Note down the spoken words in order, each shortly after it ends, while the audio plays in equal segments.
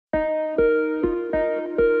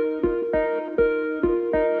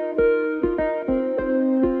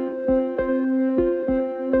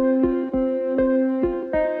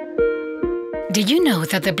know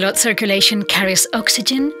that the blood circulation carries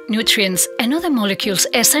oxygen, nutrients, and other molecules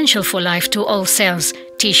essential for life to all cells,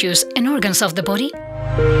 tissues, and organs of the body?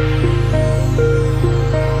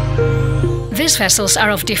 These vessels are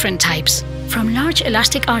of different types, from large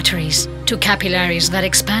elastic arteries to capillaries that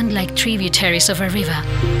expand like tributaries of a river,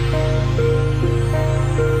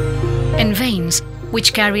 and veins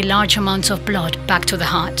which carry large amounts of blood back to the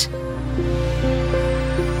heart.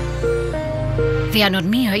 They are not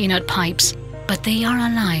mere inert pipes, but they are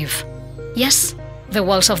alive. Yes, the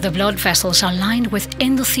walls of the blood vessels are lined with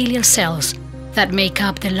endothelial cells that make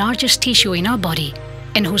up the largest tissue in our body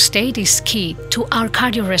and whose state is key to our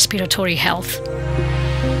cardiorespiratory health.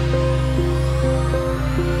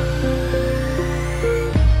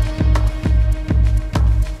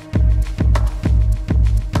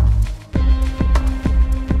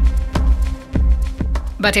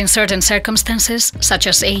 But in certain circumstances, such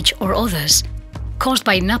as age or others, caused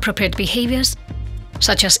by inappropriate behaviors,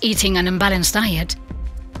 such as eating an unbalanced diet,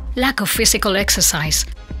 lack of physical exercise,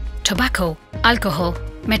 tobacco, alcohol,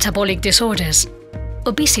 metabolic disorders,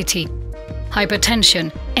 obesity,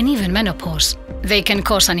 hypertension, and even menopause, they can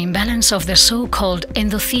cause an imbalance of the so-called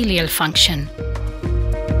endothelial function.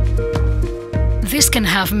 This can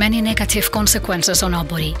have many negative consequences on our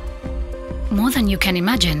body, more than you can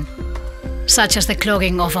imagine, such as the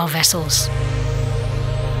clogging of our vessels.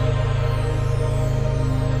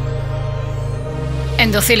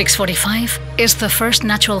 Endothelyx 45 is the first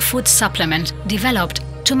natural food supplement developed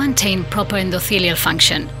to maintain proper endothelial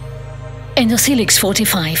function. Endothelyx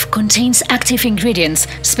 45 contains active ingredients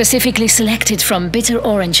specifically selected from bitter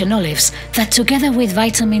orange and olives that, together with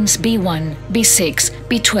vitamins B1, B6,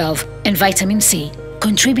 B12 and vitamin C,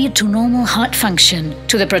 contribute to normal heart function,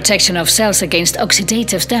 to the protection of cells against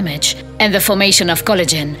oxidative damage, and the formation of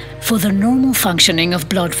collagen for the normal functioning of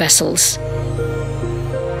blood vessels.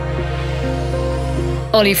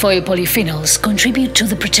 Olive oil polyphenols contribute to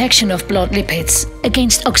the protection of blood lipids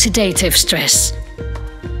against oxidative stress.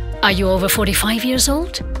 Are you over 45 years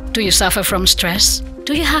old? Do you suffer from stress?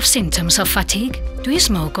 Do you have symptoms of fatigue? Do you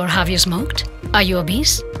smoke or have you smoked? Are you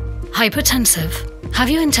obese? Hypertensive? Have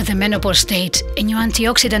you entered the menopause state and your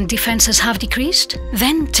antioxidant defenses have decreased?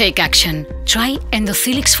 Then take action. Try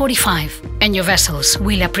Endothelyx 45 and your vessels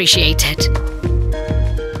will appreciate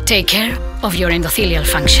it. Take care of your endothelial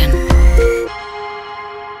function.